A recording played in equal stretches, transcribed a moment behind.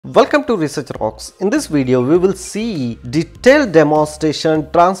Welcome to Research Rocks. In this video, we will see detailed demonstration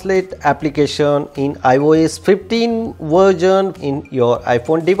translate application in iOS 15 version in your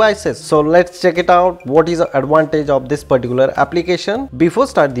iPhone devices. So let's check it out. What is the advantage of this particular application? Before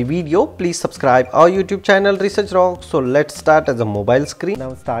start the video, please subscribe our YouTube channel Research Rocks. So let's start as a mobile screen.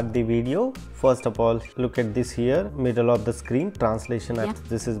 Now start the video. First of all, look at this here, middle of the screen, translation.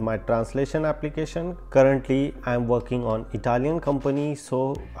 This is my translation application. Currently, I'm working on Italian company,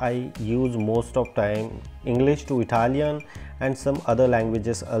 so I use most of time English to Italian and some other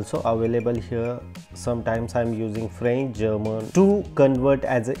languages also available here. Sometimes I'm using French, German to convert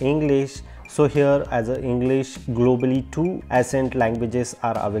as a English. So here as a English globally two accent languages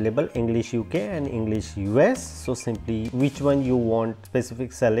are available, English UK and English US. So simply which one you want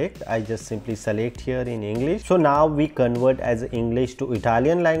specific select, I just simply select here in English. So now we convert as English to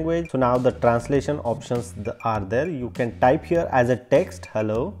Italian language. So now the translation options are there. You can type here as a text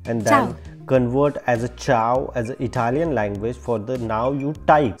hello and then convert as a ciao as an Italian language. For the now you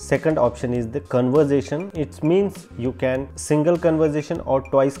type. Second option is the conversation. It means you can single conversation or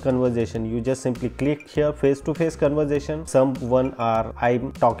twice conversation. You just simply click here face-to-face conversation. Someone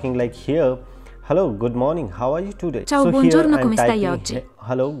I'm talking like here. Hello, good morning. How are you today? Ciao, so buongiorno, come stai oggi?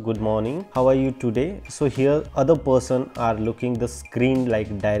 Hello, good morning. How are you today? So here other person are looking the screen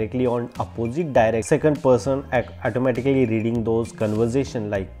like directly on opposite direct. Second person automatically reading those conversation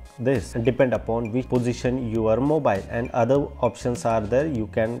like this, and depend upon which position you are mobile, and other options are there. You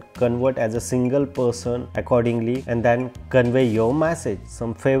can convert as a single person accordingly and then convey your message.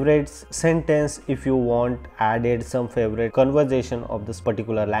 Some favorites sentence if you want added some favorite conversation of this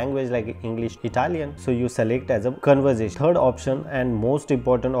particular language like English, Italian, so you select as a conversation. Third option and most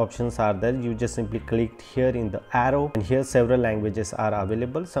important options are there. You just simply click here in the arrow and here several languages are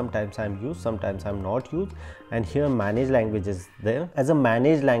available. Sometimes I'm used, sometimes I'm not used, and here manage languages there. As a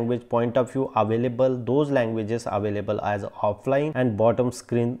managed language point of view available, those languages available as offline, and bottom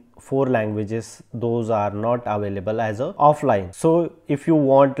screen 4 languages those are not available as a offline. So if you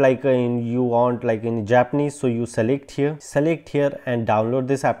want like in Japanese, so you select here and download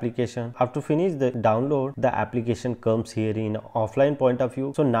this application. After finish the download, the application comes here in offline point of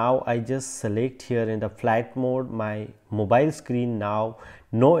view. So now I just select here in the flat mode my mobile screen. Now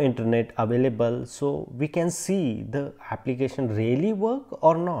no internet available, so we can see the application really work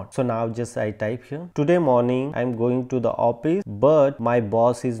or not. So now just I type here, today morning I'm going to the office but my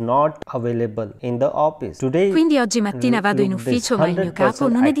boss is not available in the office today. Quindi oggi mattina vado in ufficio ma il mio capo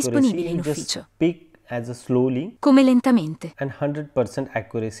non è disponibile in ufficio. Speak as a slowly, come lentamente, and 100%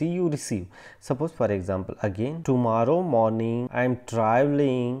 accuracy you receive. Suppose for example again, tomorrow morning I'm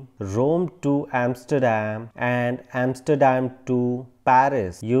traveling Rome to Amsterdam and Amsterdam to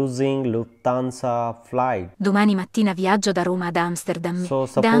Paris using Lufthansa flight. Domani mattina viaggio da Roma ad Amsterdam, So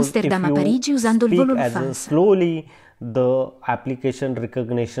da Amsterdam a Parigi usando il volo Lufthansa. Slowly, the application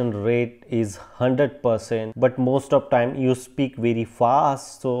recognition rate is 100%, but most of time you speak very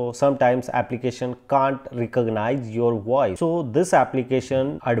fast, so sometimes application can't recognize your voice. So this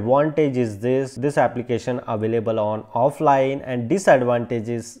application advantage is this application available on offline, and disadvantage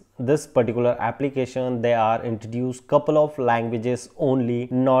is this particular application they are introduced couple of languages only,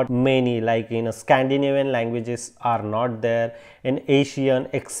 not many, like in Scandinavian languages are not there, in Asian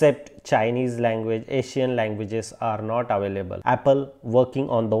except Chinese language, Asian languages are not available. Apple working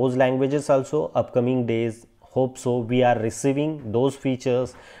on those languages also. Upcoming days hope so we are receiving those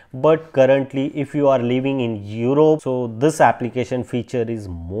features, but currently if you are living in Europe, so this application feature is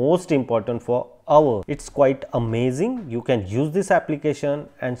most important for it's quite amazing. You can use this application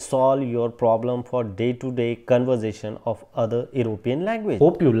and solve your problem for day-to-day conversation of other European language.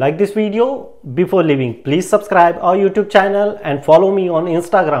 Hope you like this video. Before leaving, please subscribe our YouTube channel and follow me on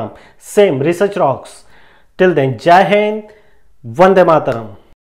Instagram, same Research Rocks. Till then, Jai Hind, Vande Mataram.